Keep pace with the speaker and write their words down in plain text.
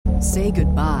Say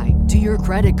goodbye to your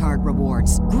credit card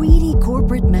rewards. Greedy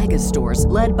corporate mega stores,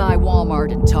 led by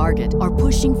Walmart and Target, are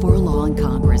pushing for a law in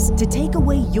Congress to take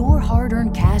away your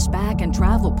hard-earned cash back and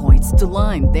travel points to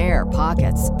line their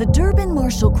pockets. The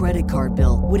Durbin-Marshall credit card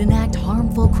bill would enact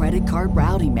harmful credit card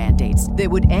routing mandates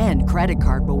that would end credit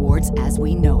card rewards as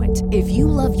we know it. If you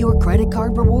love your credit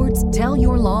card rewards, tell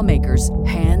your lawmakers,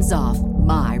 hands off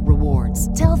my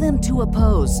rewards. Tell them to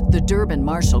oppose the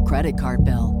Durbin-Marshall credit card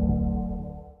bill.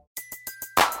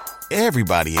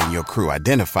 Everybody in your crew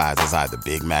identifies as either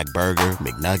Big Mac Burger,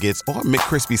 McNuggets, or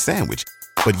McCrispy Sandwich.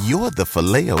 But you're the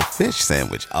Filet-O-Fish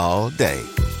Sandwich all day.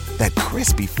 That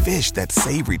crispy fish, that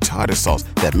savory tartar sauce,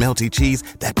 that melty cheese,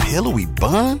 that pillowy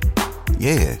bun.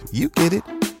 Yeah, you get it.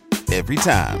 Every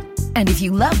time. And if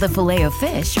you love the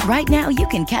Filet-O-Fish, right now you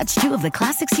can catch two of the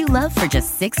classics you love for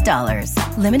just $6.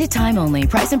 Limited time only.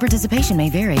 Price and participation may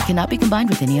vary. Cannot be combined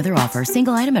with any other offer.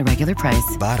 Single item at regular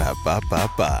price.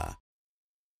 Ba-da-ba-ba-ba.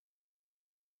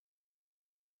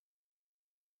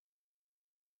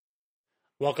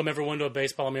 Welcome, everyone, to a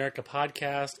Baseball America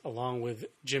podcast, along with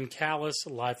Jim Callis,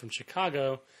 live from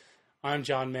Chicago. I'm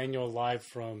John Manuel, live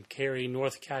from Cary,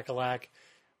 North Cackalack.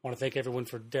 I want to thank everyone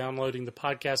for downloading the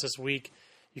podcast this week.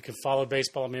 You can follow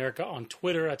Baseball America on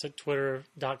Twitter. That's at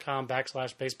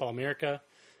twitter.com/Baseball America.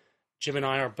 Jim and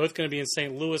I are both going to be in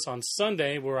St. Louis on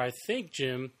Sunday, where I think,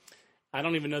 Jim, I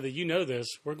don't even know that you know this,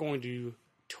 we're going to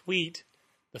tweet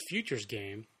the Futures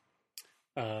game.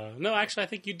 No, actually, I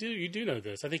think you do. You do know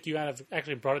this. I think you have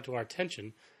actually brought it to our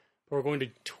attention. We're going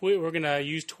to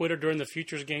use Twitter during the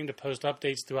Futures game to post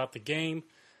updates throughout the game.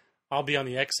 I'll be on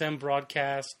the XM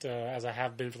broadcast as I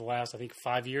have been for the last, I think,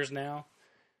 5 years now.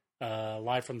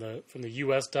 Live from the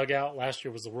U.S. dugout. Last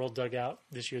year was the World dugout.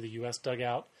 This year the U.S.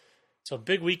 dugout. So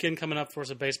big weekend coming up for us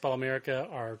at Baseball America.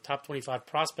 Our top 25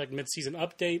 prospect midseason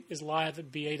update is live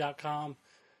at ba.com.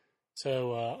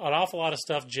 So an awful lot of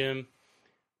stuff, Jim.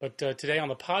 But today on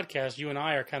the podcast, you and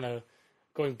I are kind of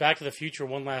going back to the future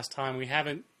one last time. We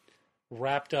haven't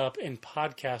wrapped up in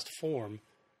podcast form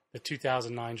the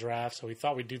 2009 draft, so we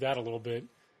thought we'd do that a little bit.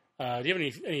 Do you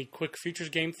have any quick Futures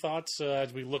game thoughts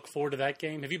as we look forward to that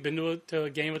game? Have you been to a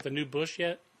game with the new Busch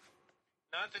yet?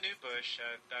 Not the new Busch.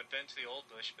 I've been to the old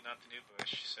Busch, but not the new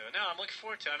Busch. So, no, I'm looking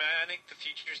forward to it. I mean, I think the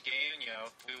Futures game,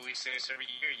 we say this every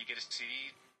year, you get to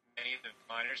see many of the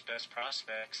minors' best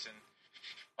prospects, and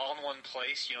all in one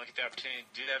place. You don't get the opportunity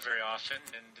to do that very often,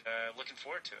 and looking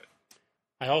forward to it.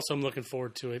 I also am looking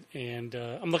forward to it, and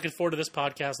I'm looking forward to this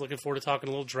podcast, looking forward to talking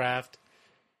a little draft.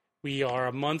 We are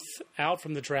a month out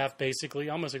from the draft, basically,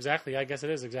 almost exactly. I guess it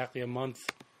is exactly a month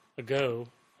ago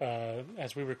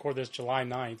as we record this, July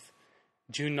 9th.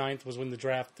 June 9th was when the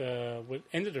draft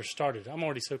ended or started. I'm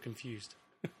already so confused.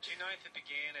 June 9th it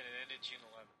began, and it ended June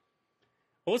 11th.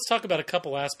 Well, let's talk about a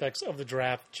couple aspects of the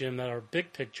draft, Jim, that are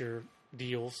big picture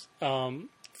deals.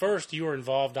 First, you were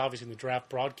involved, obviously, in the draft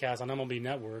broadcast on MLB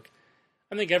Network.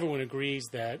 I think everyone agrees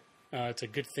that it's a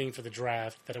good thing for the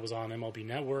draft that it was on MLB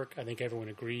Network. I think everyone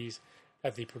agrees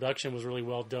that the production was really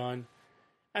well done.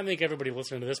 I think everybody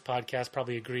listening to this podcast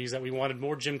probably agrees that we wanted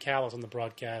more Jim Callis on the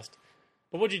broadcast.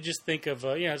 But what did you just think of,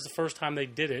 it's the first time they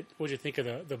did it. What did you think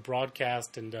of the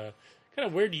broadcast, and kind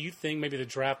of where do you think maybe the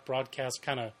draft broadcast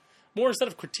kind of, more instead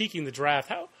of critiquing the draft,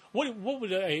 what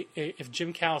would if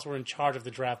Jim Callis were in charge of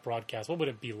the draft broadcast, what would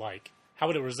it be like? How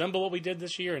would it resemble what we did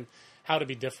this year, and how would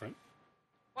it be different?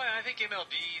 Well, I think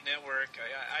MLB Network,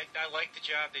 I like the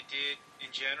job they did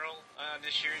in general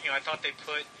this year. I thought they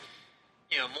put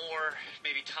more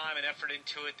maybe time and effort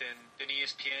into it than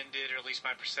ESPN did, or at least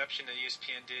my perception that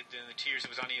ESPN did in the 2 years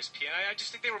it was on ESPN. I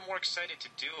just think they were more excited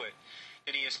to do it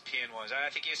than ESPN was.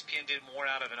 I think ESPN did more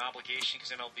out of an obligation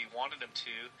because MLB wanted them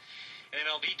to, and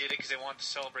MLB did it because they wanted to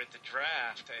celebrate the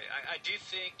draft. I do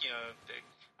think,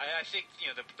 I think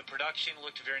the production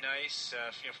looked very nice.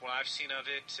 From what I've seen of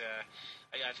it,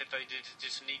 I think they did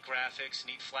some neat graphics,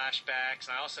 neat flashbacks,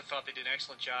 and I also thought they did an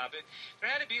excellent job. There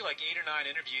had to be like 8 or 9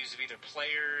 interviews of either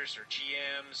players or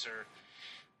GMs or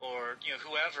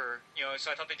whoever.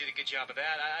 So I thought they did a good job of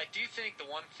that. I do think the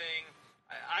one thing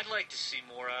I'd like to see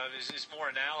more of is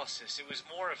more analysis. It was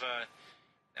more of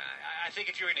I think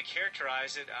if you were going to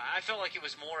characterize it, I felt like it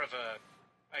was more of a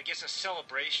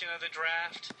celebration of the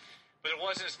draft, but it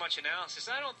wasn't as much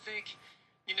analysis. I don't think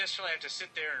you necessarily have to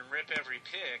sit there and rip every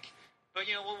pick. But,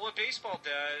 what baseball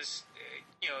does,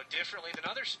 differently than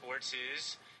other sports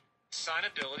is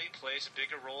signability plays a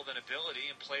bigger role than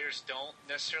ability, and players don't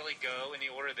necessarily go in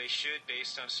the order they should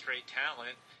based on straight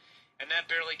talent, and that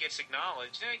barely gets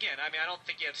acknowledged. And again, I don't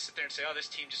think you have to sit there and say, oh,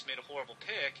 this team just made a horrible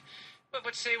pick.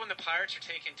 But say when the Pirates are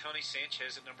taking Tony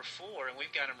Sanchez at number 4, and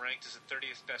we've got him ranked as the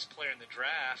 30th best player in the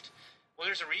draft, well,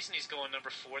 there's a reason he's going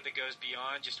number 4 that goes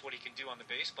beyond just what he can do on the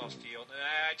baseball field. And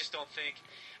I just don't think,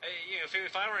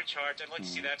 if I were in charge, I'd like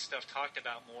to see that stuff talked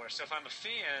about more. So if I'm a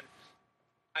fan,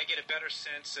 I get a better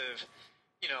sense of,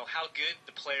 how good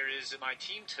the player is that my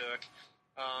team took.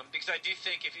 Because I do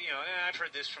think and I've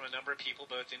heard this from a number of people,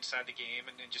 both inside the game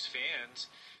and just fans,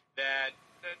 that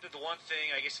the one thing,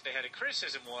 I guess, if they had a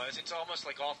criticism was it's almost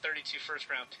like all 32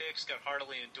 first-round picks got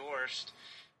heartily endorsed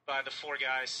by the 4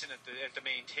 guys sitting at the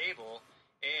main table.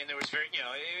 And there was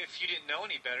if you didn't know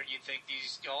any better, you'd think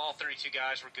all 32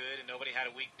 guys were good and nobody had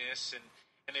a weakness and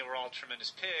they were all tremendous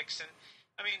picks. And,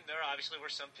 I mean, there obviously were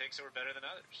some picks that were better than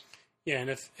others. Yeah, and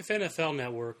if NFL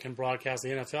Network can broadcast the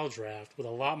NFL draft with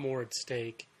a lot more at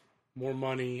stake, more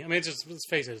money, I mean, let's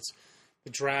face it, the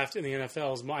draft in the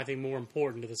NFL is, I think, more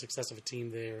important to the success of a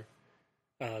team there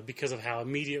because of how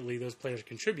immediately those players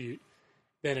contribute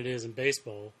than it is in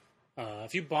baseball.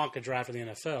 If you bonk a draft in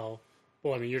the NFL,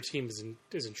 well, I mean, your team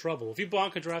is in trouble. If you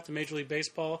bonk a draft in Major League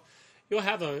Baseball, you'll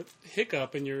have a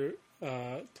hiccup in your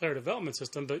player development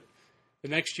system, but the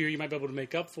next year you might be able to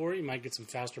make up for it. You might get some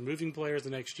faster moving players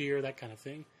the next year, that kind of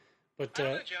thing. But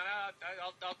I don't know, John.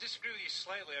 I'll disagree with you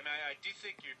slightly. I mean, I do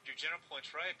think your general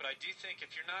point's right, but I do think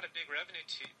if you're not a big revenue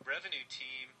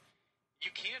team,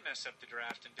 you can mess up the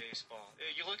draft in baseball.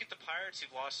 You look at the Pirates,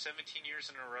 who've lost 17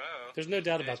 years in a row. There's no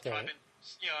doubt about that.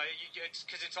 It's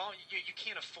because it's all you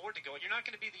can't afford to go. You're not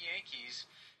going to be the Yankees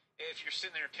if you're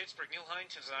sitting there in Pittsburgh. Neil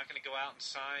Huntington's not going to go out and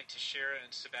sign Teixeira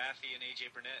and Sabathia and A.J.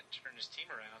 Burnett and turn his team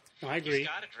around. I agree. He's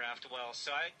got to draft well.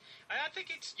 So I think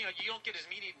it's you don't get as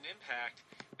immediate an impact,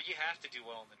 but you have to do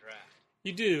well in the draft.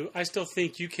 You do. I still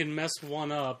think you can mess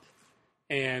one up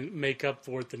and make up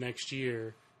for it the next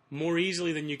year more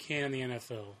easily than you can in the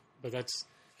NFL. But that's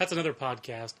another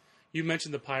podcast. You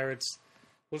mentioned the Pirates.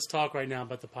 Let's talk right now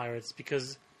about the Pirates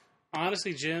because,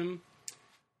 honestly, Jim,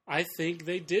 I think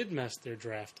they did mess their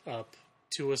draft up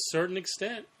to a certain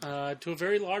extent, to a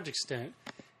very large extent.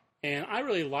 And I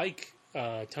really like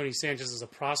Tony Sanchez as a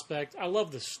prospect. I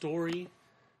love the story.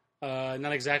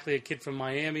 Not exactly a kid from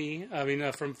Miami. I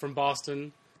mean, from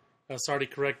Boston. Sorry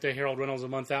to correct Harold Reynolds a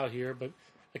month out here, but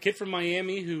a kid from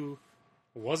Miami who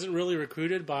wasn't really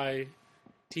recruited by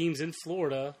teams in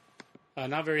Florida,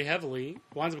 not very heavily,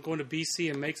 winds up going to BC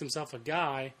and makes himself a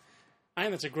guy. I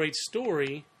think that's a great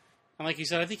story. And like you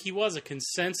said, I think he was a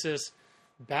consensus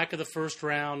back of the first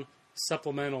round,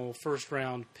 supplemental first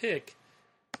round pick.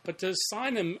 But to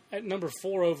sign him at number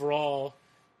 4 overall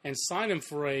and sign him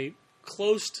for a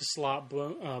close to slot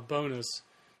bonus,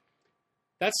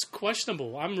 that's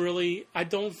questionable. I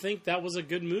don't think that was a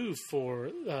good move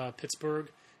for Pittsburgh.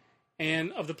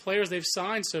 And of the players they've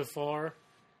signed so far,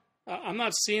 I'm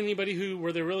not seeing anybody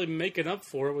where they're really making up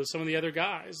for it with some of the other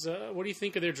guys. What do you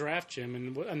think of their draft, Jim,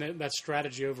 and that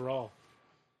strategy overall?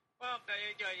 Well,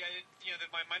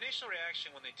 my initial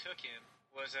reaction when they took him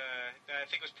was, I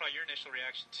think it was probably your initial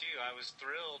reaction too. I was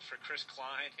thrilled for Chris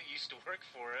Klein, who used to work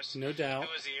for us. No doubt.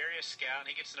 Who was the area scout, and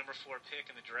he gets the number 4 pick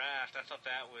in the draft. I thought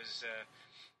that was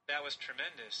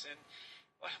tremendous. And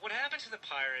what happened to the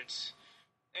Pirates,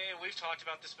 and we've talked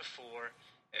about this before,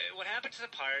 what happened to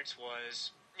the Pirates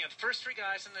was, the first 3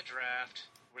 guys in the draft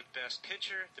were the best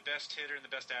pitcher, the best hitter, and the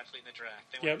best athlete in the draft.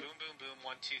 They went boom, boom, boom,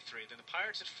 1, 2, 3. Then the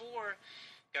Pirates at 4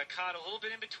 got caught a little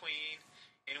bit in between,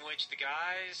 in which the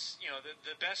guys,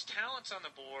 the best talents on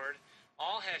the board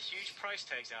all had huge price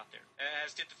tags out there,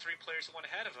 as did the 3 players who went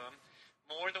ahead of them,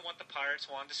 more than what the Pirates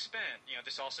wanted to spend.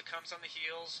 This also comes on the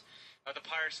heels of the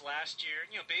Pirates last year,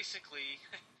 basically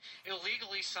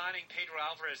illegally signing Pedro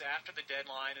Alvarez after the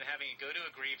deadline and having it go to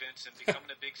a grievance and becoming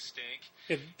a big stink.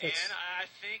 And I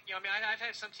think, I've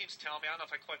had some teams tell me, I don't know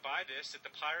if I quite buy this, that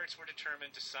the Pirates were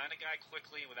determined to sign a guy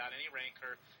quickly without any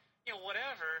rancor.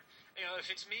 Whatever. If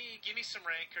it's me, give me some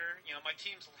rancor. My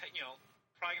team's,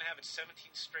 probably going to have its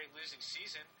 17th straight losing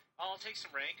season. I'll take some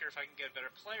rancor if I can get a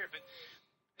better player. But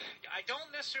I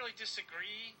don't necessarily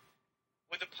disagree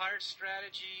with the Pirates'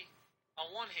 strategy. On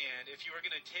one hand, if you were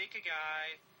going to take a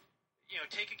guy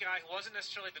who wasn't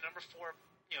necessarily the number 4,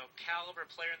 caliber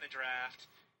player in the draft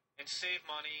and save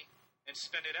money and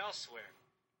spend it elsewhere.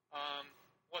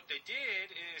 What they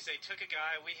did is they took a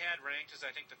guy we had ranked as,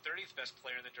 I think, the 30th best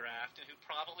player in the draft and who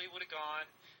probably would have gone,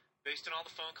 based on all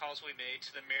the phone calls we made,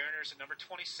 to the Mariners at number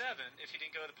 27 if he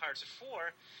didn't go to the Pirates at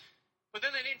 4. But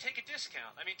then they didn't take a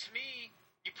discount. I mean, to me,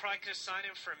 you probably could have signed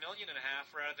him for $1.5 million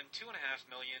rather than $2.5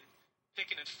 million,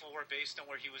 picking at 4 based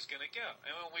on where he was going to go.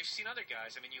 And we've seen other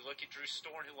guys. I mean, you look at Drew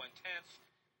Storn, who went 10th.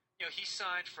 He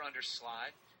signed for under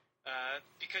slot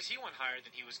because he went higher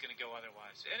than he was going to go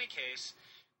otherwise. In any case,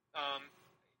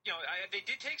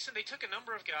 they took a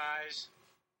number of guys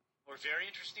Or very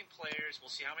interesting players.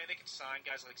 We'll see how many they can sign.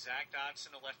 Guys like Zach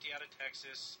Dotson, a lefty out of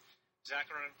Texas, Zach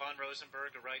von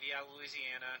Rosenberg, a righty out of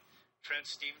Louisiana, Trent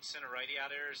Stevenson, a righty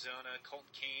out of Arizona,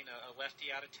 Colton Kane, a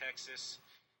lefty out of Texas,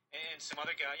 and some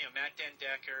other guy, Matt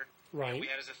Dendecker. Right. We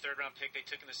had as a third-round pick. They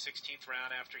took in the 16th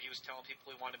round after he was telling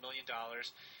people he wanted $1 million.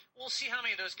 We'll see how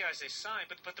many of those guys they sign.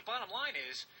 But the bottom line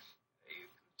is,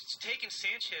 taking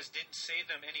Sanchez didn't save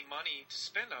them any money to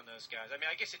spend on those guys. I mean,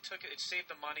 I guess it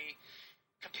saved them money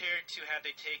compared to had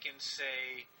they taken,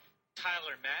 say,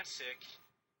 Tyler Matzik,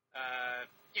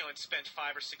 and spent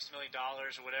 $5 or $6 million or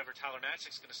whatever Tyler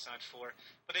Matzik's going to sign for.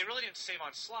 But they really didn't save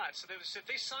on slots. So if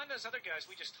they signed those other guys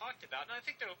we just talked about, and I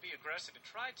think they'll be aggressive and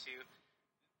try to,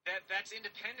 that's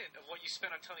independent of what you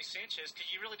spent on Tony Sanchez,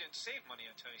 because you really didn't save money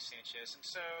on Tony Sanchez. And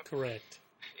so, correct.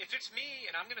 If it's me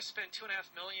and I'm going to spend $2.5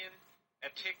 million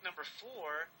at pick number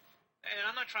 4. And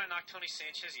I'm not trying to knock Tony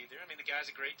Sanchez either. I mean, the guy's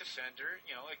a great defender.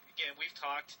 Again, we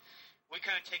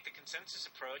kind of take the consensus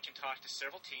approach and talk to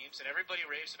several teams, and everybody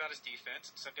raves about his defense,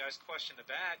 and some guys question the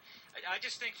bat. I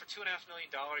just think for $2.5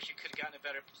 million, you could have gotten a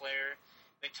better player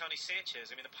than Tony Sanchez.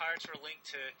 I mean, the Pirates were linked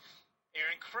to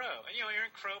Aaron Crow. And,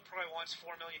 Aaron Crow probably wants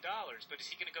 $4 million, but is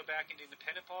he going to go back into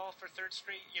independent ball for his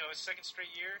second straight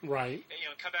year? Right. And,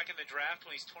 come back in the draft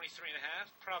when he's 23 and a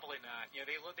half? Probably not.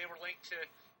 They were linked to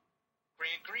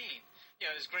Grant Green.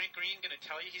 Is Grant Green going to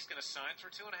tell you he's going to sign for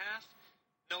 2.5?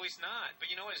 No, he's not. But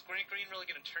is Grant Green really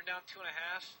going to turn down 2.5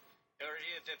 or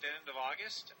at the end of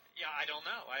August? Yeah, I don't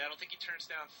know. I don't think he turns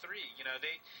down 3.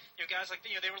 Guys like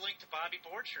they were linked to Bobby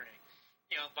Borchering.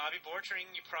 Bobby Borchering,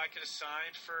 you probably could have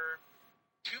signed for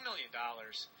 $2 million.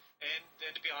 And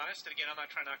to be honest, and again, I'm not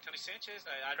trying to knock Tony Sanchez.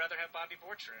 I'd rather have Bobby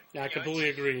Borchering. Yeah, I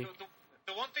completely agree.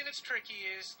 The one thing that's tricky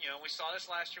is, we saw this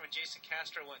last year when Jason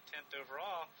Castro went 10th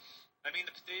overall. I mean,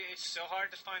 it's so hard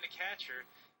to find a catcher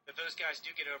that those guys do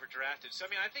get overdrafted. So,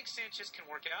 I mean, I think Sanchez can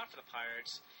work out for the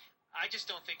Pirates. I just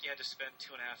don't think you had to spend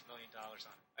 $2.5 million on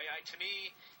him. To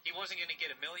me, he wasn't going to get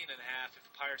 $1.5 million if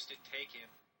the Pirates didn't take him,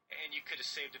 and you could have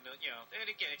saved $1 million. And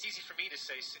again, it's easy for me to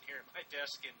say sitting here at my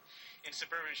desk in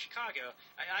suburban Chicago.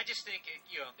 I just think,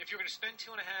 if you're going to spend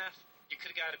 $2.5 million, you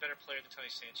could have got a better player than Tony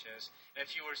Sanchez. And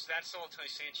if you were that sold Tony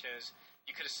Sanchez,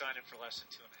 you could have signed him for less than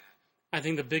 $2.5 million. I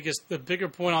think the bigger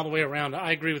point all the way around,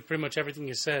 I agree with pretty much everything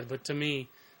you said, but to me,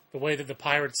 the way that the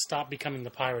Pirates stop becoming the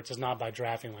Pirates is not by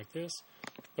drafting like this.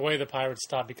 The way the Pirates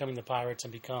stop becoming the Pirates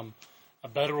and become a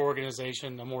better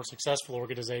organization, a more successful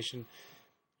organization,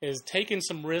 is taking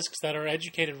some risks that are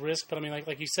educated risks. But I mean,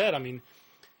 like you said, I mean,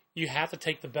 you have to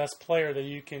take the best player that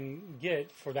you can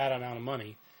get for that amount of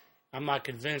money. I'm not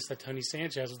convinced that Tony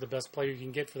Sanchez is the best player you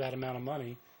can get for that amount of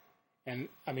money. And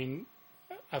I mean,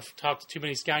 I've talked to too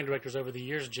many scouting directors over the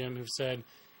years, Jim, who've said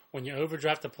when you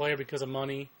overdraft a player because of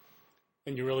money,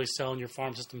 then you're really selling your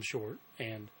farm system short.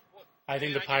 And I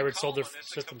think the Pirates sold their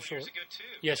system short.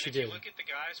 Yes, you did. If you look at the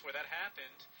guys where that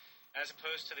happened, as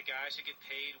opposed to the guys who get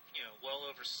paid, well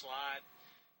over slot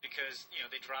because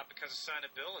they drop because of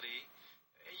signability,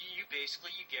 you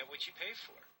get what you pay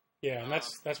for. Yeah, and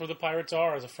that's where the Pirates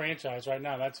are as a franchise right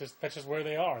now. That's just where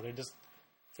they are.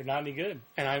 They're not any good.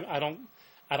 And I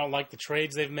don't like the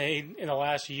trades they've made in the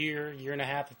last year and a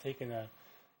half of taking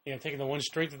the one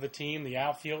strength of the team, the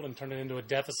outfield, and turn it into a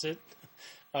deficit.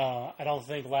 I don't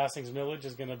think Lastings Milledge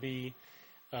is going to be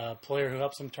a player who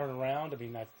helps them turn around. I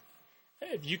mean,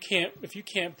 if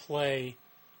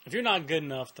you're not good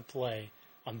enough to play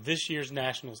on this year's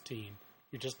Nationals team,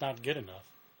 you're just not good enough.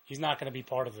 He's not going to be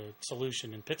part of the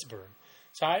solution in Pittsburgh.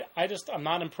 So I'm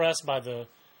not impressed by the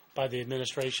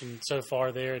administration so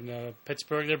far there in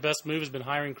Pittsburgh. Their best move has been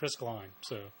hiring Chris Klein.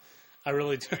 So I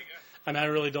really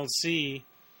don't see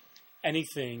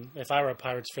anything, if I were a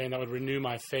Pirates fan, that would renew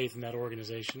my faith in that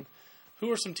organization.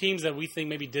 Who are some teams that we think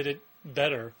maybe did it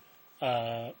better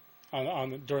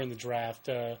during the draft?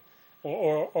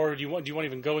 Or do you want to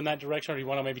even go in that direction, or do you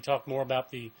want to maybe talk more about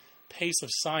the pace of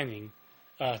signing?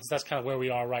 Because that's kind of where we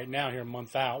are right now here, a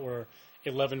month out, where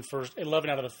 11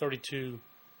 out of the 32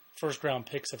 first-round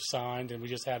picks have signed, and we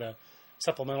just had a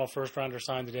supplemental first-rounder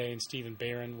signed today in Stephen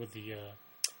Barron with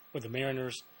the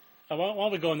Mariners. Why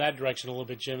don't we go in that direction a little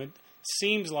bit, Jim? It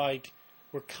seems like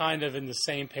we're kind of in the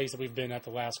same pace that we've been at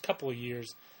the last couple of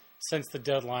years since the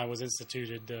deadline was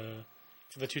instituted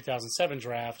for the 2007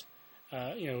 draft.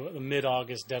 The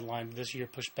mid-August deadline this year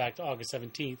pushed back to August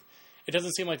 17th. It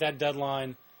doesn't seem like that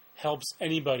deadline helps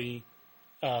anybody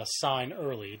sign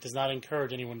early. It does not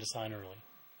encourage anyone to sign early.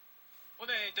 Well,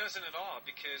 no, it doesn't at all,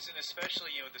 because, and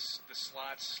especially, the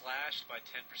slots slashed by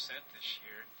 10% this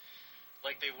year,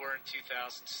 like they were in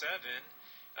 2007.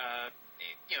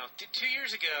 2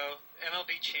 years ago,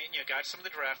 MLB changed, got some of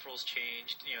the draft rules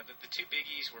changed. The two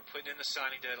biggies were putting in the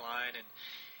signing deadline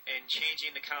and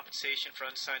changing the compensation for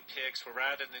unsigned picks, where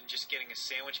rather than just getting a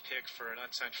sandwich pick for an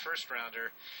unsigned first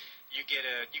rounder, you get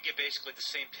basically the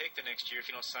same pick the next year if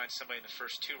you don't sign somebody in the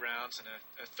first 2 rounds, and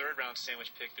a third round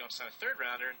sandwich pick if you don't sign a third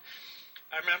rounder. And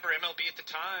I remember MLB at the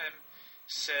time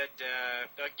said,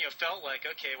 felt like,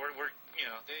 okay, we're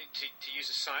to use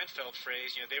a Seinfeld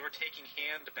phrase, they were taking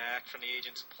hand back from the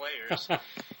agents and players,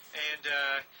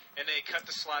 and they cut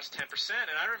the slots 10%.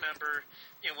 And I remember,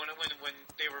 when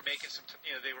they were making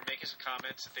some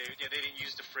comments that they didn't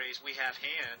use the phrase "we have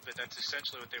hand," but that's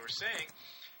essentially what they were saying.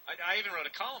 I even wrote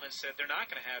a column and said they're not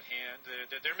going to have hand.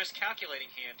 They're miscalculating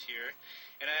hand here.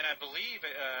 And I believe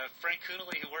Frank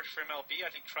Coonelly, who worked for MLB, I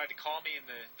think tried to call me in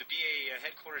the BA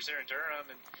headquarters there in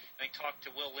Durham and I think talked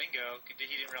to Will Lingo. He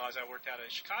didn't realize I worked out of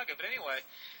Chicago. But anyway,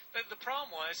 the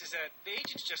problem is that the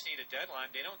agents just need a deadline.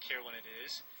 They don't care when it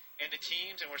is. And the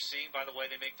teams, and we're seeing by the way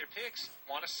they make their picks,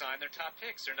 want to sign their top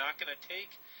picks. They're not going to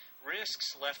take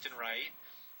risks left and right.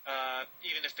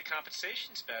 Even if the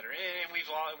compensation's better, and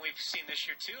we've seen this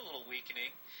year too a little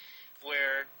weakening,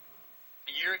 where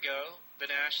a year ago the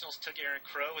Nationals took Aaron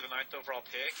Crow with a 9th overall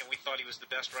pick, and we thought he was the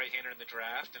best right-hander in the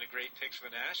draft and a great pick for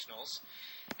the Nationals.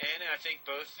 And I think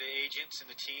both the agents and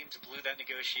the teams blew that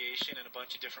negotiation in a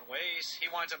bunch of different ways. He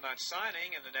winds up not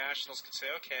signing, and the Nationals could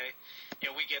say, okay,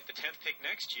 we get the 10th pick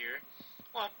next year.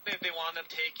 Well, they wound up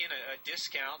taking a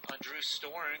discount on Drew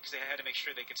Storen because they had to make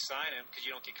sure they could sign him because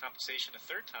you don't get compensation a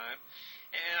third time.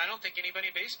 And I don't think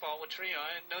anybody in baseball would trade.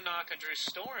 No knock on Drew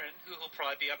Storen, who will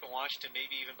probably be up in Washington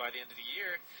maybe even by the end of the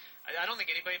year. I don't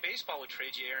think anybody in baseball would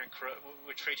trade you Aaron Crow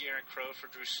for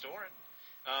Drew Storen.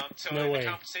 No way.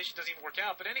 The compensation doesn't even work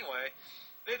out. But anyway,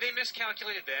 they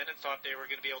miscalculated then and thought they were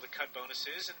going to be able to cut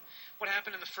bonuses. And what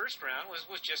happened in the first round was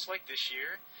just like this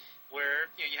year,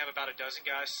 where you have about a dozen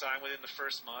guys sign within the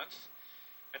first month,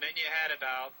 and then you had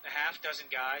about a half dozen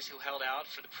guys who held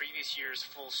out for the previous year's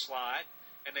full slot,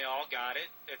 and they all got it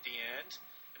at the end.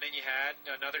 And then you had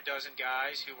another dozen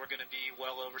guys who were going to be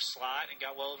well over slot and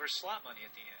got well over slot money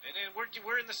at the end. And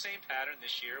we're in the same pattern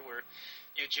this year, where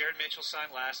Jared Mitchell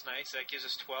signed last night, so that gives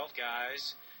us 12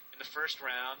 guys in the first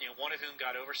round, one of whom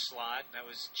got over slot, and that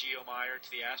was Gio Meyer to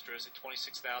the Astros at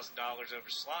 $26,000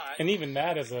 over slot. And even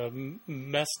that is a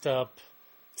messed up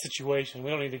situation.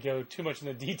 We don't need to go too much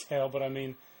into detail, but I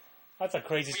mean, that's a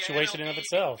crazy situation in and of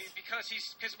itself. Because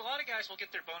a lot of guys will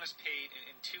get their bonus paid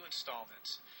in 2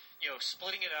 installments.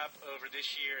 Splitting it up over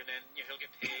this year, and then he'll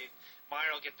get paid.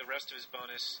 Meyer will get the rest of his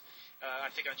bonus,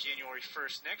 I think, on January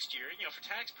 1st next year, for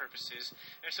tax purposes.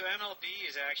 And so MLB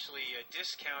is actually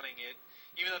discounting it.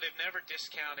 Even though they've never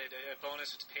discounted a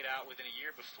bonus that's paid out within a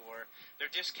year before,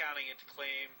 they're discounting it to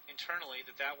claim internally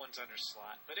that one's under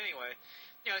slot. But anyway,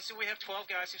 so we have 12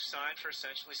 guys who've signed for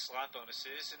essentially slot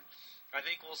bonuses, and I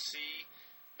think we'll see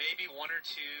maybe 1 or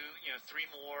 2,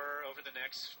 3 more over the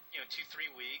next,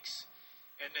 2-3 weeks.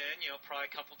 And then, probably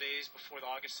a couple days before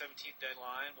the August 17th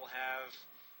deadline, we'll have,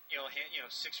 6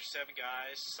 or 7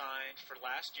 guys signed for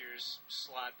last year's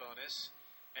slot bonus.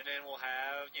 And then we'll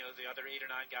have, the other 8 or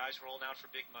 9 guys rolling out for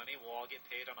big money. We'll all get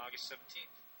paid on August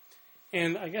 17th.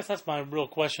 And I guess that's my real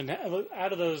question.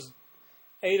 Out of those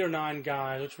 8 or 9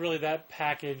 guys, which really that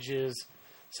package is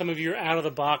some of your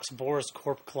out-of-the-box Boris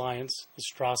Corp clients,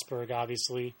 Strasburg,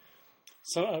 obviously,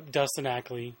 Dustin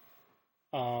Ackley,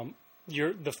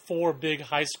 the 4 big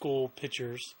high school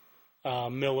pitchers,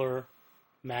 Miller,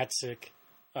 Matzik,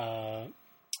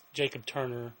 Jacob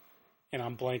Turner, and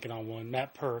I'm blanking on one,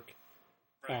 Matt Perk.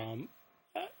 Right.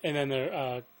 And then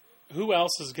there, who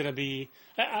else is going to be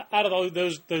out of all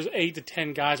those 8 to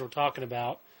 10 guys we're talking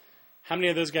about? How many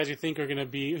of those guys you think are going to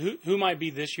be who might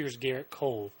be this year's Garrett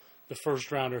Cole, the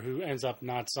first rounder who ends up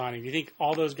not signing? Do you think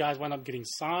all those guys wind up getting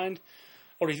signed,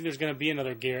 or do you think there's going to be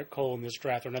another Garrett Cole in this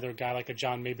draft, or another guy like a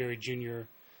John Mayberry Jr.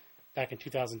 back in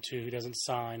 2002 who doesn't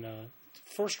sign?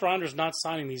 First rounders not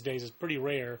signing these days is pretty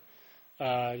rare.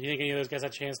 You think any of those guys have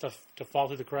a chance to fall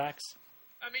through the cracks?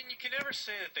 I mean, you can never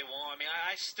say that they won't. I mean,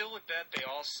 I still would bet they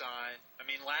all sign. I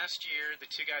mean, last year, the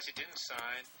 2 guys who didn't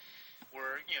sign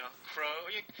were, Crow.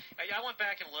 I went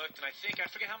back and looked, and I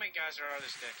forget how many guys there are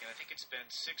this decade. I think it's been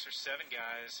 6 or 7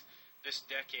 guys this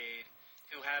decade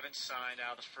who haven't signed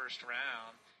out of the first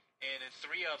round. And in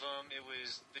 3 of them, it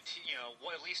was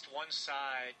at least one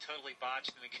side totally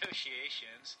botched the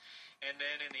negotiations. And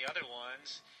then in the other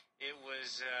ones, it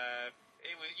was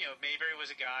Mayberry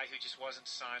was a guy who just wasn't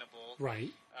signable.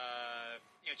 Right.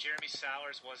 Jeremy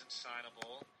Sowers wasn't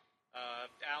signable.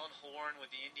 Alan Horn with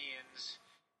the Indians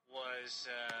was,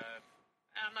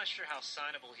 I'm not sure how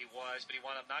signable he was, but he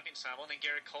wound up not being signable. And then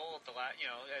Garrett Cole,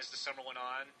 as the summer went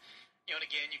on, and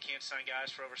again, you can't sign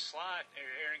guys for over slot.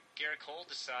 Garrett Cole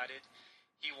decided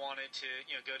he wanted to,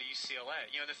 go to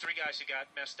UCLA. The three guys who got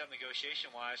messed up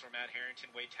negotiation-wise were Matt Harrington,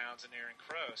 Wade Townsend, and Aaron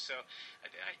Crow. So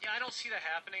I don't see that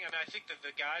happening. I mean, I think that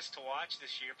the guys to watch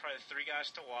this year, probably the three guys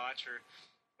to watch, are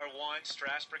one,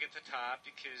 Strasburg at the top,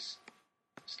 because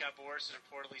Scott Boras is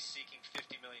reportedly seeking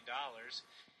 $50 million.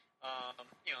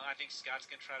 I think Scott's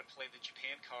going to try to play the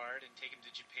Japan card and take him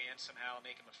to Japan somehow and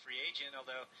make him a free agent,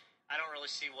 although I don't really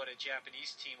see what a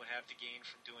Japanese team would have to gain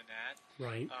from doing that.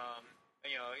 Right.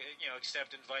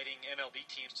 Except inviting MLB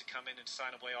teams to come in and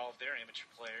sign away all of their amateur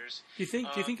players. Do you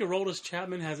think Aroldis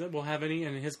Chapman will have any,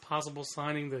 and his possible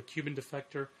signing, the Cuban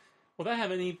defector, will that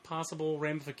have any possible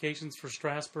ramifications for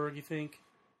Strasburg, you think?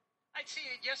 I'd say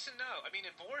yes and no. I mean,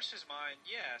 in Boris's mind,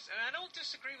 yes. And I don't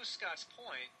disagree with Scott's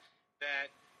point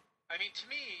that, I mean, to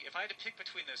me, if I had to pick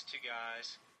between those two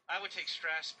guys, I would take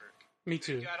Strasburg. Me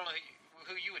too. I don't know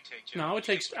who you would take, Jim. No, I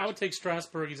would take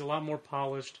Strasburg. He's a lot more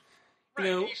polished.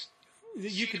 Right.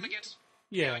 You could against.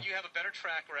 Yeah. You have a better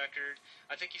track record.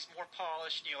 I think he's more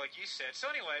polished, like you said. So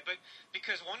anyway, but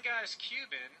because one guy is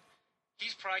Cuban,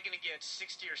 he's probably going to get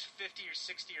 $50 or $60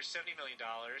 or $70 million.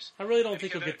 I really don't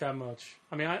think he'll get that much.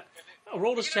 I mean,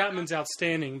 Aroldis Chapman's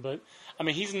outstanding, but I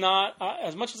mean, he's not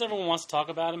as much as everyone wants to talk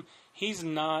about him. He's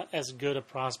not as good a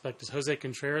prospect as Jose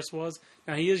Contreras was.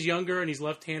 Now he is younger and he's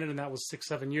left-handed, and that was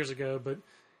 6-7 years ago. But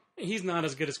he's not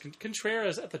as good as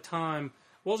Contreras at the time.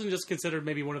 Wasn't just considered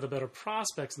maybe one of the better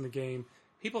prospects in the game.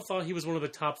 People thought he was one of the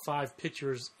top 5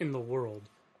 pitchers in the world.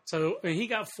 So I mean, he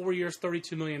got 4 years,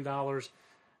 $32 million.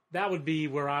 That would be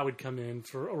where I would come in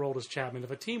for Aroldis Chapman.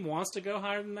 If a team wants to go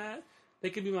higher than that,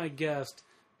 they could be my guest.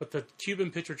 But the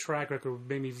Cuban pitcher track record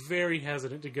made me very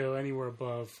hesitant to go anywhere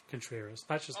above Contreras.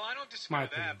 That's just I don't disagree my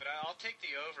with opinion. that, but I'll take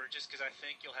the over just because I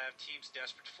think you'll have teams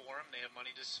desperate for him. They have money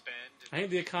to spend. I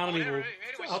think the economy will.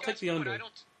 Anyway, I'll take the Scott's under.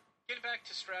 point, getting back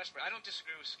to Strasburg, I don't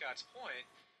disagree with Scott's point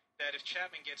that if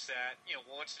Chapman gets that,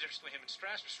 what's the difference between him and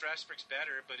Strasburg? Strasburg's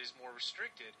better, but is more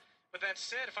restricted. But that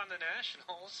said, if I'm the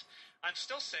Nationals, I'm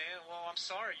still saying, well, I'm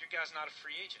sorry, your guy's not a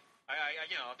free agent.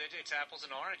 It's apples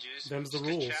and oranges. Them's the Just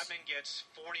rules. Chapman gets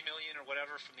 $40 million or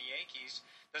whatever from the Yankees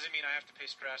doesn't mean I have to pay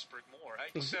Strasburg more.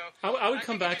 So I would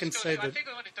come back and say that. I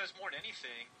think what it does more than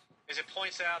anything is it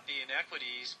points out the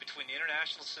inequities between the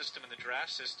international system and the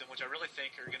draft system, which I really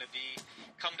think are going to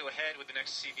come to a head with the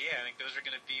next CBA. I think those are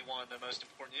going to be one of the most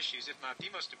important issues, if not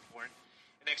the most important,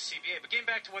 in the next CBA. But getting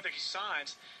back to whether he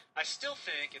signs, I still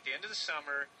think at the end of the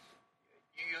summer,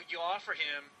 you offer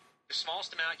him the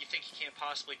smallest amount you think he can't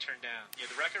possibly turn down.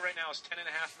 The record right now is $10.5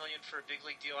 million for a big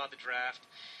league deal out of the draft.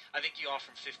 I think you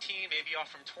offer him 15, maybe you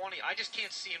offer him 20. I just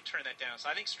can't see him turn that down. So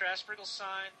I think Strasburg will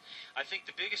sign. I think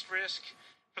the biggest risk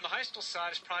from the high school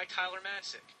side is probably Tyler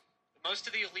Matzik. Most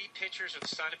of the elite pitchers or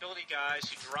the signability guys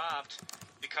who dropped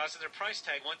because of their price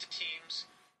tag went to teams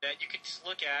that you could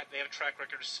look at. They have a track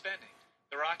record of spending.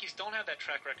 The Rockies don't have that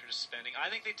track record of spending. I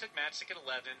think they took Matzik at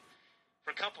 11. For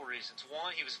a couple reasons.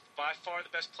 One, he was by far the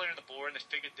best player on the board, and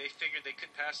they figured they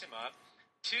couldn't pass him up.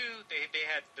 Two, they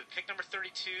had the pick number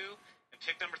 32 and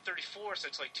pick number 34, so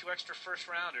it's like 2 extra first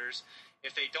rounders.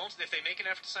 If they make an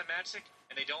effort to sign Matzik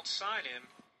and they don't sign him,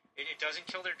 it doesn't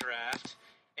kill their draft.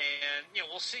 And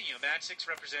we'll see. Matzik's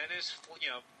representatives,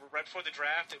 right before the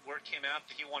draft, word came out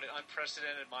that he wanted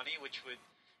unprecedented money, which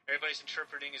everybody's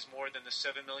interpreting as more than the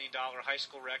 $7 million high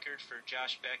school record for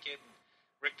Josh Beckett and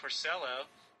Rick Porcello.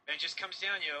 And it just comes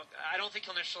down, I don't think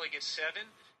he'll necessarily get 7,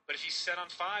 but if he's set on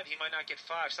 5, he might not get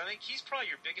 5. So I think he's probably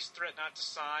your biggest threat not to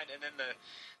sign. And then the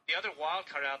other wild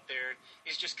card out there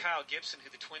is just Kyle Gibson,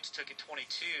 who the Twins took at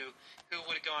 22, who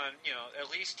would have gone, at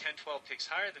least 10, 12 picks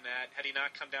higher than that had he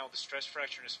not come down with a stress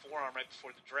fracture in his forearm right before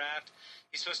the draft.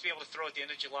 He's supposed to be able to throw at the end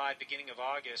of July, beginning of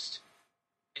August,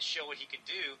 and show what he can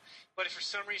do. But if for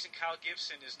some reason Kyle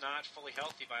Gibson is not fully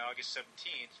healthy by August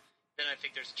 17th, then I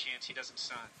think there's a chance he doesn't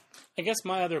sign. I guess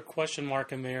my other question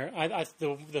mark in there,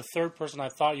 the third person I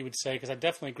thought you would say, because I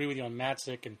definitely agree with you on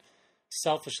Matzik, and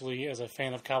selfishly, as a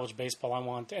fan of college baseball,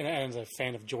 and as a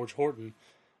fan of George Horton,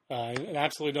 and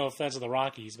absolutely no offense to the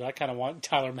Rockies, but I kind of want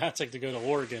Tyler Matzik to go to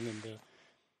Oregon and to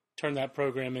turn that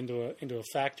program into a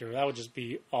factor. That would just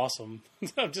be awesome.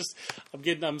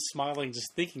 I'm smiling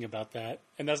just thinking about that,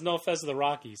 and that's no offense to the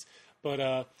Rockies. But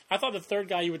I thought the third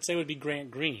guy you would say would be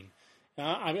Grant Green.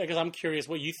 I guess I'm curious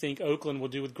what you think Oakland will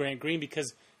do with Grant Green,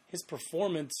 because his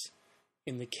performance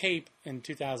in the Cape in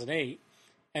 2008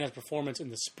 and his performance in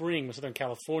the spring with Southern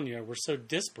California were so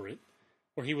disparate,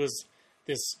 where he was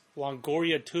this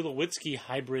Longoria-Tulowitzki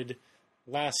hybrid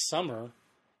last summer,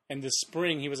 and this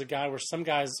spring he was a guy where some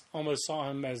guys almost saw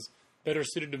him as better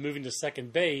suited to moving to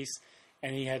second base,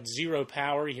 and he had 0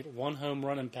 power. He hit 1 home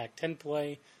run in Pac-10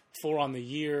 play, 4 on the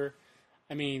year.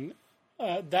 I mean,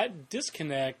 that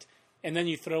disconnect, and then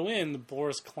you throw in the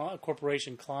Boras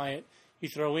Corporation client. You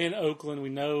throw in Oakland. We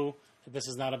know that this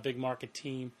is not a big market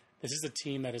team. This is a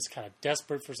team that is kind of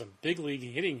desperate for some big league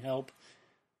hitting help.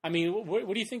 I mean, what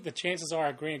do you think the chances are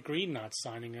of Grant Green not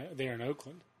signing there in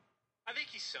Oakland? I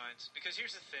think he signs because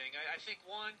here's the thing. I think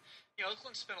one,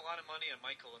 Oakland spent a lot of money on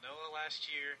Michael Anoa last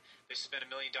year. They spent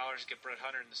 $1 million to get Brett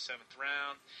Hunter in the 7th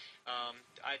round.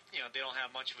 They don't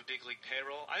have much of a big league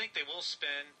payroll. I think they will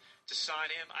spend to sign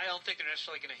him. I don't think they're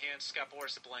necessarily going to hand Scott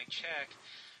Boras a blank check,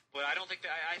 but I don't think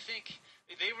that. I think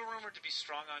they were rumored to be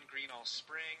strong on Green all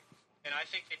spring. And I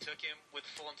think they took him with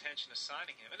full intention of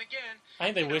signing him. And again, I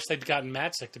think they wish they'd gotten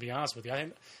Matzik, to be honest with you. I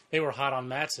think they were hot on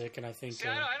Matzik, and I think... See,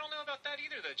 I don't know about that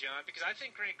either, though, John, because I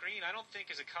think Grant Green, I don't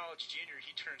think as a college junior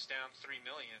he turns down $3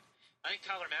 million. I think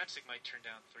Tyler Matzik might turn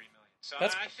down $3 million. So I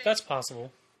think that's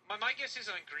possible. My guess is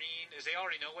on Green is they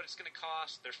already know what it's going to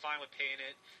cost. They're fine with paying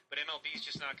it, but MLB's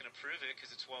just not going to prove it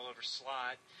because it's well over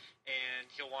slot, and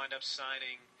he'll wind up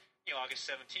signing... August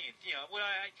 17th. The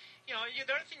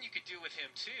other thing you could do with him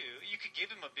too, you could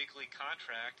give him a big league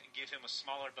contract and give him a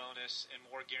smaller bonus and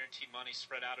more guaranteed money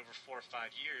spread out over 4 or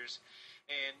 5 years,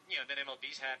 and then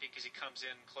MLB's happy because he comes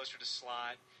in closer to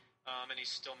slot, and he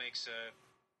still makes a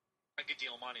good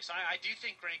deal of money. So I do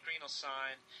think Grant Green will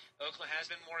sign. Oakland has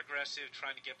been more aggressive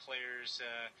trying to get players,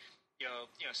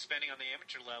 spending on the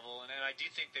amateur level, and I do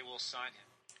think they will sign him.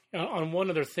 On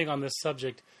one other thing on this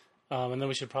subject, and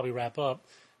then we should probably wrap up.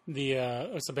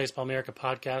 It's the Baseball America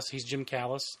podcast. He's Jim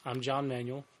Callis. I'm John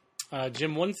Manuel.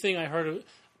 Jim, one thing I heard,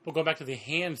 we'll go back to the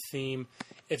hand theme.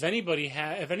 If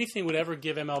anything would ever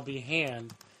give MLB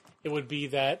hand, it would be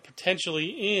that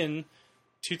potentially in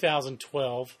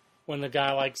 2012, when a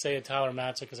guy like, say, a Tyler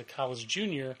Matzik is a college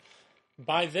junior,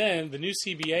 by then the new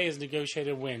CBA is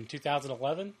negotiated when?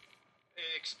 2011? It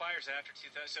expires after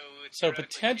 2000, so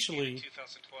potentially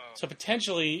 2012. So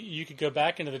potentially you could go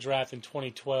back into the draft in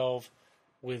 2012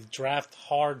 with draft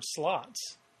hard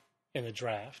slots in the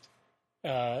draft,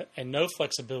 and no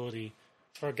flexibility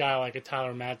for a guy like a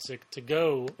Tyler Matzik to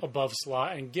go above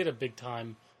slot and get a big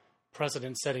time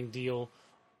precedent setting deal.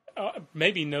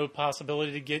 Maybe no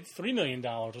possibility to get $3 million,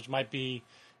 which might be,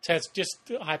 just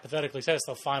hypothetically, say it's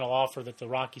the final offer that the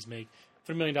Rockies make,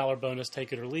 $3 million bonus,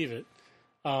 take it or leave it.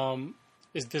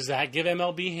 Does that give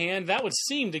MLB hand? That would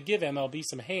seem to give MLB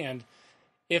some hand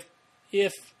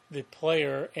if the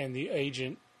player and the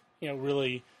agent,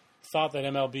 really thought that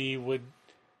MLB would,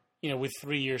 with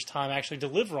 3 years' time, actually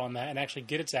deliver on that and actually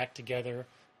get its act together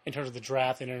in terms of the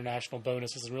draft and international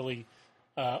bonuses and really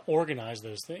organize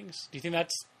those things. Do you think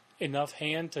that's enough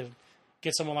hand to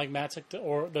get someone like Matzik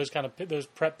or those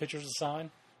prep pitchers to sign?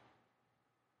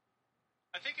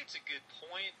 I think it's a good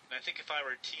point, and I think if I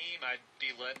were a team, I'd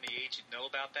be letting the agent know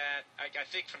about that. I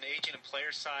think from the agent and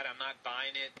player side, I'm not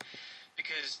buying it.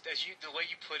 Because the way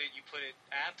you put it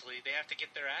aptly, they have to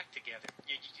get their act together.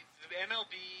 The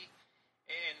MLB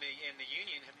and the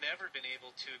union have never been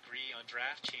able to agree on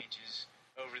draft changes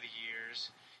over the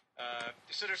years,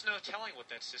 so there's no telling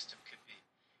what that system could be.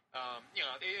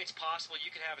 It's possible you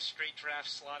could have a straight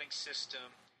draft slotting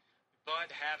system,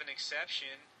 but have an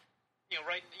exception.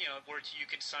 Where you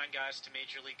can sign guys to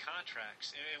major league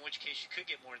contracts, in which case you could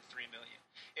get more than $3 million.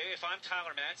 If I'm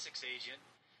Tyler Matzik's agent.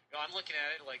 I'm looking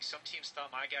at it like some teams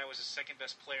thought my guy was the second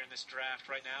best player in this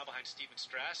draft right now behind Steven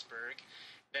Strasburg,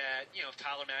 that, if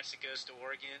Tyler Matzik goes to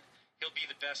Oregon, he'll be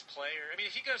the best player. I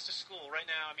mean, if he goes to school right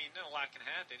now, a lot can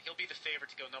happen. He'll be the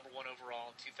favorite to go number 1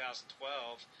 overall in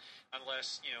 2012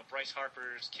 unless, Bryce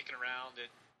Harper is kicking around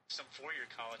at some 4-year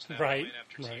college now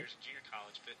after 2 years of junior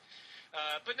college.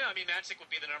 But no, Matzik would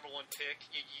be the number 1 pick.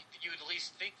 You would at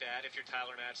least think that if you're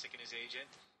Tyler Matzik and his agent.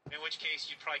 In which case,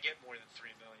 you'd probably get more than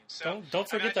 $3 million. So don't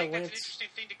forget I think that that's an interesting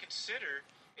thing to consider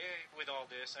with all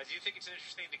this. I do think it's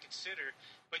interesting to consider,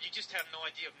 but you just have no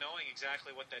idea of knowing exactly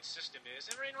what that system is.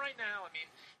 And right now,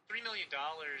 $3 million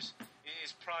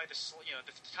is probably the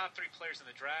top 3 players in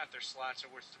the draft. Their slots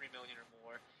are worth $3 million or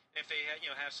more. And if they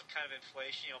have some kind of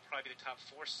inflation, probably the top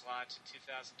 4 slots in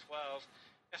 2012.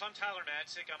 If I'm Tyler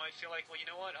Matzik, I might feel like, well, you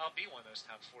know what? I'll be one of those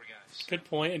top 4 guys. Good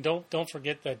point. And don't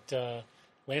forget that.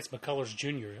 Lance McCullers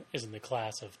Jr. is in the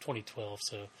class of 2012,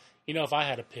 so if I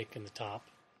had a pick in the top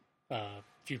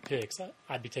few picks,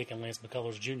 I'd be taking Lance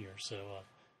McCullers Jr. So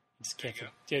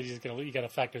you got to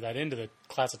factor that into the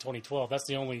class of 2012. That's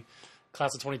the only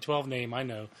class of 2012 name I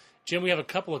know. Jim, we have a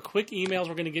couple of quick emails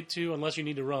we're going to get to, unless you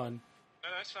need to run. No,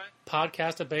 that's fine.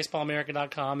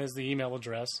 Podcast@baseballamerica.com is the email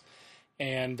address,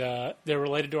 and they're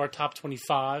related to our top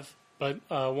 25. But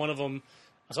one of them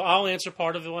So I'll answer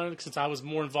part of the one since I was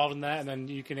more involved in that, and then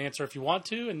you can answer if you want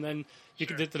to, and then you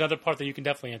can do another part that you can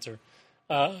definitely answer.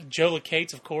 Joe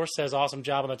LeCates, of course, says awesome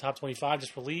job on the top 25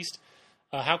 just released.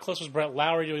 How close was Brett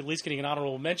Lowry to at least getting an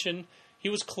honorable mention? He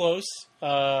was close.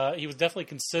 He was definitely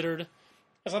considered.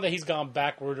 It's not that he's gone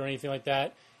backward or anything like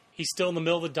that. He's still in the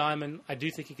middle of the diamond. I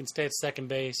do think he can stay at second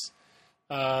base.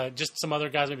 Just some other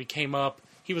guys maybe came up.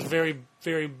 He was very,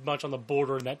 very much on the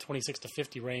border in that 26 to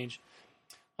 50 range.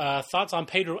 Thoughts on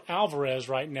Pedro Alvarez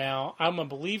right now? I'm a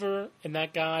believer in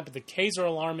that guy, but the Ks are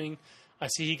alarming. I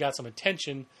see he got some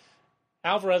attention.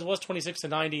 Alvarez was 26 to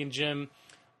 90, and Jim,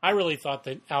 I really thought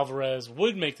that Alvarez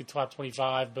would make the top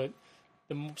 25, but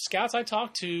the scouts I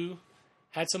talked to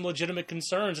had some legitimate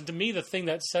concerns. And to me, the thing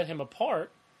that set him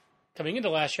apart coming into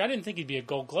last year, I didn't think he'd be a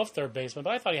Gold Glove third baseman,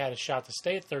 but I thought he had a shot to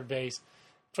stay at third base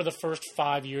for the first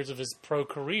 5 years of his pro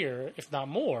career, if not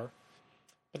more.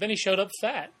 But then he showed up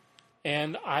fat.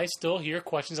 And I still hear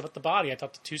questions about the body. I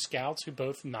talked to two scouts who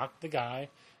both knocked the guy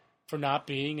for not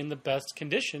being in the best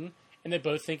condition, and they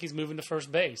both think he's moving to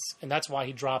first base. And that's why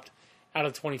he dropped out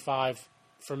of 25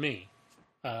 for me.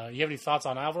 You have any thoughts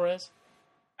on Alvarez?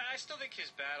 I still think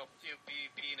his bat will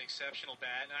be an exceptional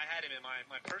bat, and I had him in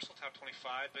my personal top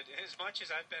 25, but as much as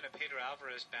I've been a Pedro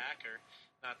Alvarez backer,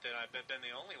 not that I've been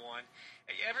the only one,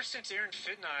 ever since Aaron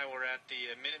Fitt and I were at the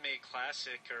Minute Maid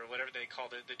Classic, or whatever they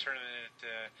called it, the tournament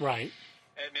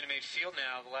at Minute Maid Field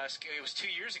now, it was 2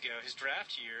 years ago, his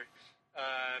draft year,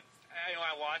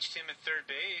 I watched him at third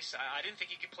base. I didn't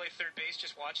think he could play third base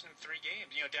just watching him 3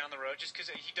 games, down the road, just because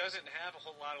he doesn't have a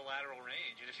whole lot of lateral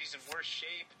range, and if he's in worse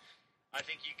shape, I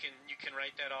think you can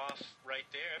write that off right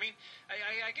there. I mean,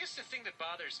 I guess the thing that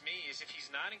bothers me is if he's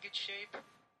not in good shape,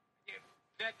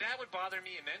 that would bother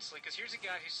me immensely, because here's a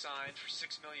guy who signed for $6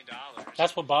 million.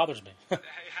 That's what bothers me.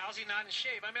 How's he not in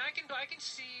shape? I mean, I can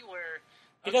see where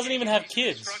he doesn't even have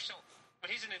kids.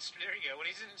 When he's in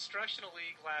instructional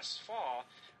league last fall,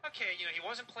 okay, he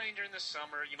wasn't playing during the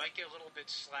summer. You might get a little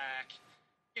bit slack.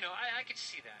 I could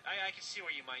see that. I could see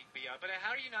where you might be out. But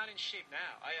how are you not in shape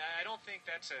now? I don't think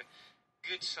that's a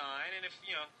good sign. And if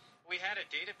we had a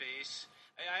database.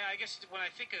 I guess when I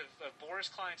think of Boris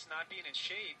Klein's not being in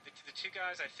shape, the two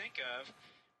guys I think of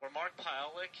were Mark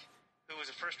Pylik, who was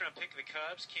a first-round pick of the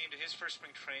Cubs, came to his first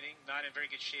spring training, not in very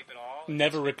good shape at all.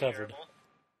 Never recovered. Terrible.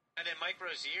 And then Mike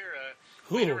Rozier, a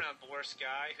later-round Boris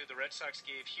guy, who the Red Sox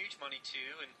gave huge money to,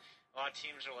 and a lot of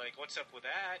teams are like, what's up with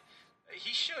that?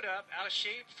 He showed up out of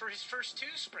shape for his first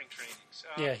 2 spring trainings.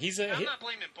 I'm not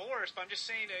blaming Boris, but I'm just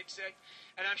saying that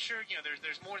and I'm sure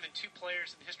there's more than 2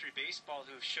 players in the history of baseball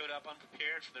who have showed up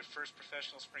unprepared for their first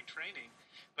professional spring training.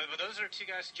 But those are 2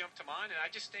 guys who jump to mind, and I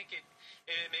just think it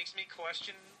makes me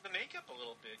question the makeup a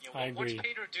little bit. I agree. What's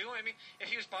Pedro doing? I mean,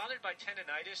 if he was bothered by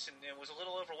tendonitis and was a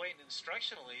little overweight in the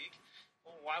instructional league,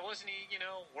 well, why wasn't he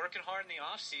working hard in the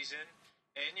off season?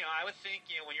 And I would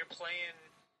think when you're playing.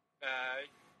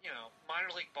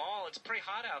 Minor league ball, it's pretty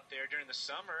hot out there during the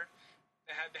summer.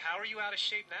 How are you out of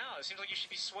shape now? It seems like you should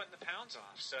be sweating the pounds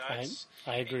off. So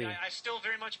I agree. I still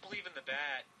very much believe in the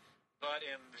bat, but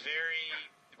am very,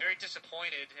 very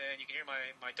disappointed. And you can hear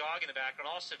my dog in the background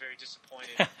also very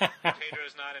disappointed.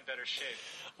 Pedro's not in better shape.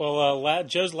 Well,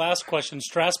 Joe's last question.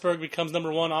 Strasburg becomes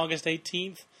number 1 August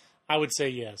 18th? I would say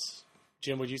yes.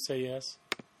 Jim, would you say yes?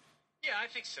 Yeah, I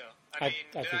think so. I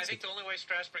think the only way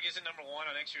Strasburg isn't number 1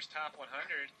 on next year's top 100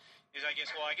 is, I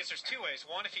guess there's 2 ways.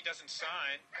 1, if he doesn't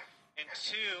sign, and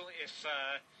 2,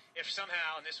 if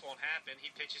somehow, and this won't happen, he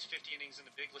pitches 50 innings in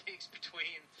the big leagues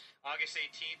between August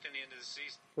 18th and the end of the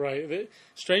season. Right.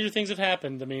 Stranger things have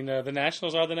happened. I mean, the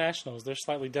Nationals are the Nationals. They're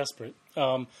slightly desperate.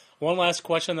 One last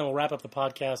question, then we'll wrap up the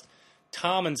podcast.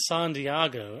 Tom in San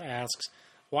Diego asks,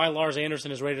 why Lars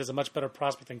Anderson is rated as a much better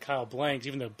prospect than Kyle Blanks,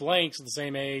 even though Blanks is the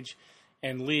same age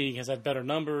and league has had better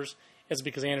numbers. Is it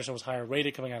because Anderson was higher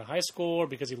rated coming out of high school, or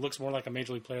because he looks more like a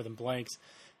major league player than Blanks?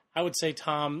 I would say,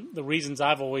 Tom, the reasons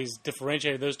I've always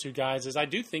differentiated those 2 guys is I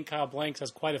do think Kyle Blanks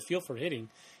has quite a feel for hitting,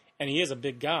 and he is a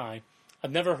big guy.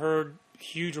 I've never heard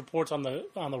huge reports on the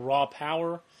raw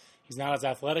power. He's not as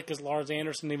athletic as Lars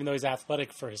Anderson, even though he's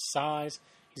athletic for his size.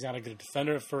 He's not a good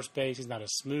defender at first base. He's not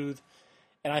as smooth.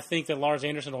 And I think that Lars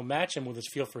Anderson will match him with his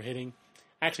feel for hitting.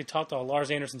 I actually talked to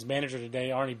Lars Anderson's manager today,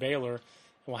 Arnie Baylor, and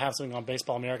we'll have something on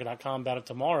BaseballAmerica.com about it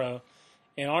tomorrow.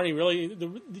 And Arnie, really,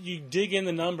 you dig in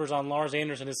the numbers on Lars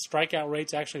Anderson. His strikeout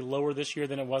rate's actually lower this year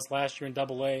than it was last year in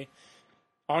Double-A.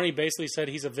 Arnie basically said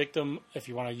he's a victim, if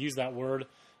you want to use that word,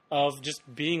 of just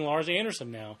being Lars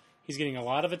Anderson now. He's getting a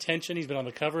lot of attention. He's been on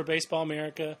the cover of Baseball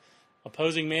America.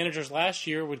 Opposing managers last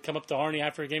year would come up to Arnie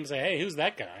after a game and say, hey, who's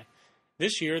that guy?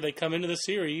 This year, they come into the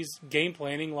series game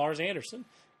planning Lars Anderson.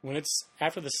 when it's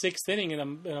after the sixth inning in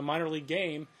a minor league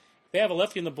game, if they have a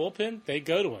lefty in the bullpen, they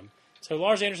go to him. So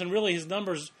Lars Anderson, really, his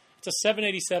numbers, it's a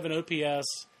 787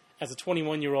 OPS as a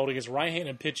 21-year-old against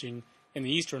right-handed pitching in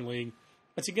the Eastern League.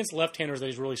 It's against left-handers that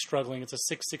he's really struggling. It's a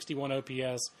 661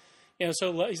 OPS.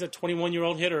 So he's a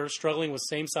 21-year-old hitter struggling with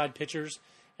same-side pitchers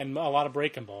and a lot of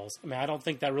breaking balls. I mean, I don't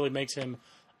think that really makes him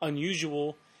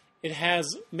unusual. It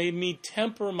has made me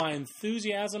temper my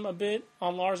enthusiasm a bit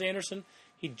on Lars Anderson.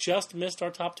 He just missed our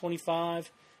top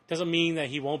 25. Doesn't mean that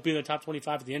he won't be in the top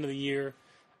 25 at the end of the year.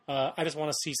 I just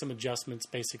want to see some adjustments,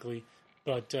 basically.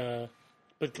 But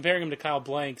comparing him to Kyle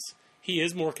Blanks, he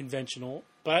is more conventional.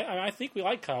 But I think we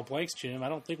like Kyle Blanks, Jim. I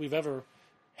don't think we've ever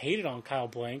hated on Kyle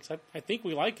Blanks. I think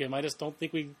we like him. I just don't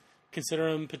think we consider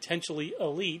him potentially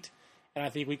elite. And I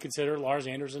think we consider Lars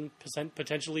Anderson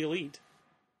potentially elite.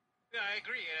 Yeah, I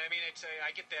agree. I mean,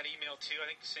 I get that email too. I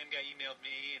think the same guy emailed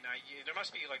me, and there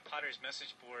must be like Padres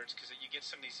message boards because you get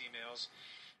some of these emails.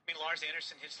 I mean, Lars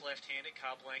Anderson hits left-handed.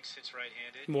 Kyle Blanks hits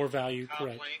right-handed. More value, Kyle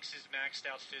correct. Blanks is maxed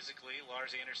out physically.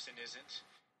 Lars Anderson isn't.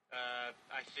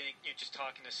 I think just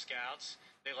talking to scouts,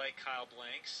 they like Kyle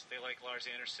Blanks. They like Lars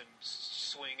Anderson's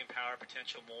swing and power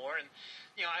potential more. And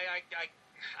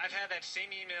I've had that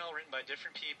same email written by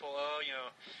different people.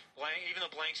 Even though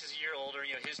Blanks is a year older,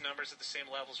 his numbers at the same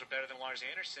levels are better than Lars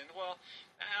Anderson. Well,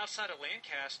 outside of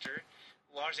Lancaster,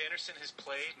 Lars Anderson has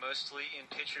played mostly in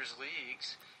pitchers'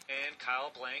 leagues, and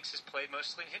Kyle Blanks has played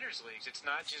mostly in hitters' leagues. It's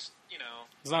not just,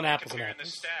 it's not apples comparing and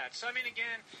the apples. stats. So, I mean,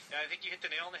 again, I think you hit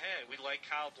the nail on the head. We like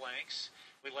Kyle Blanks.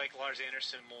 We like Lars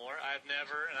Anderson more. I've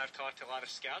talked to a lot of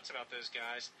scouts about those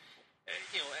guys.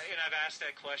 And I've asked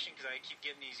that question because I keep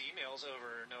getting these emails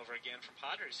over and over again from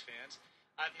Padres fans.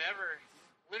 I've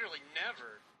literally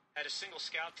never had a single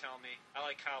scout tell me I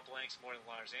like Kyle Blanks more than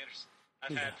Lars Anderson.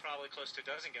 I've had probably close to a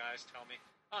dozen guys tell me,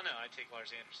 oh no, I take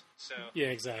Lars Anderson. So yeah,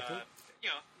 exactly.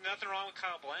 Nothing wrong with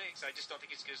Kyle Blanks. I just don't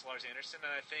think he's as good as Lars Anderson. And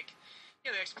I think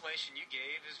the explanation you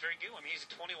gave is very good. I mean, he's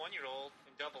a 21-year-old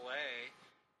in Double-A.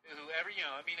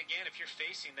 Again, if you're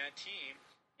facing that team.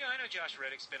 I know Josh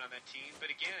Reddick's been on that team, but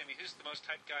again, who's the most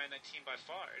hyped guy on that team by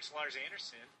far? It's Lars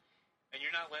Anderson, and you're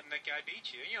not letting that guy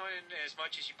beat you. And as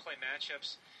much as you play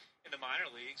matchups in the minor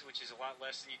leagues, which is a lot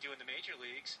less than you do in the major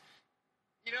leagues,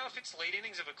 if it's late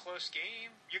innings of a close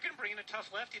game, you're going to bring in a tough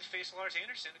lefty to face Lars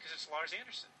Anderson because it's Lars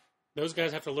Anderson. Those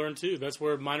guys have to learn, too. That's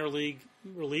where minor league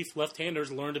relief left-handers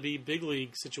learn to be big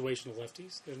league situational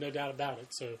lefties. There's no doubt about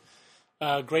it. So,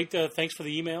 great. Thanks for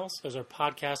the emails. Those are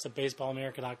podcasts at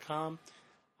baseballamerica.com.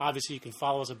 Obviously, you can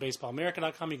follow us at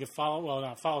baseballamerica.com. You can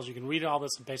you can read all this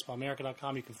at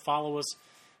baseballamerica.com. You can follow us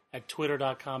at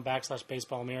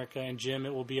twitter.com/baseballamerica. And, Jim,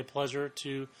 it will be a pleasure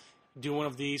to do one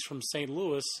of these from St.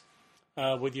 Louis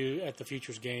with you at the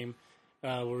Futures game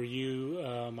where you,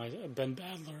 Ben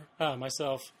Badler,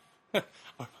 myself, I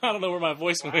don't know where my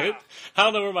voice went.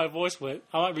 I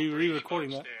might be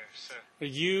re-recording that.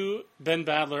 You, Ben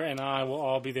Badler, and I will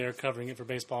all be there covering it for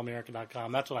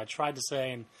baseballamerica.com. That's what I tried to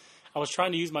say, and I was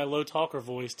trying to use my low talker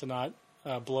voice to not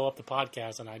blow up the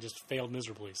podcast, and I just failed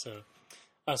miserably. So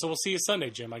we'll see you Sunday,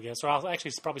 Jim, I guess. Or I'll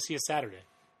actually probably see you Saturday.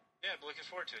 Yeah, I'm looking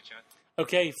forward to it, John.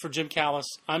 Okay, for Jim Callis,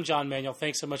 I'm John Manuel.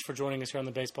 Thanks so much for joining us here on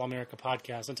the Baseball America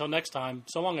podcast. Until next time,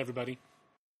 so long, everybody.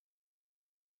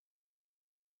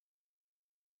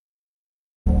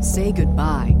 Say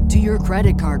goodbye to your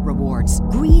credit card rewards.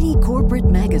 Greedy corporate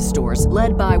mega stores,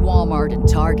 led by Walmart and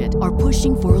Target, are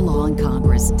pushing for a law in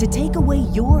Congress to take away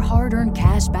your hard-earned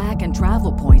cash back and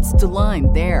travel points to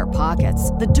line their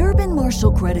pockets. The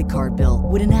Durbin-Marshall credit card bill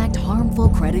would enact harmful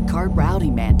credit card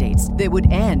routing mandates that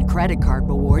would end credit card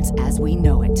rewards as we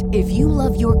know it. If you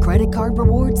love your credit card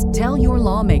rewards, tell your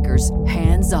lawmakers,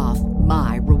 hands off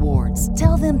my rewards.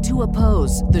 Tell them to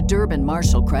oppose the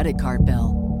Durbin-Marshall credit card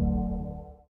bill.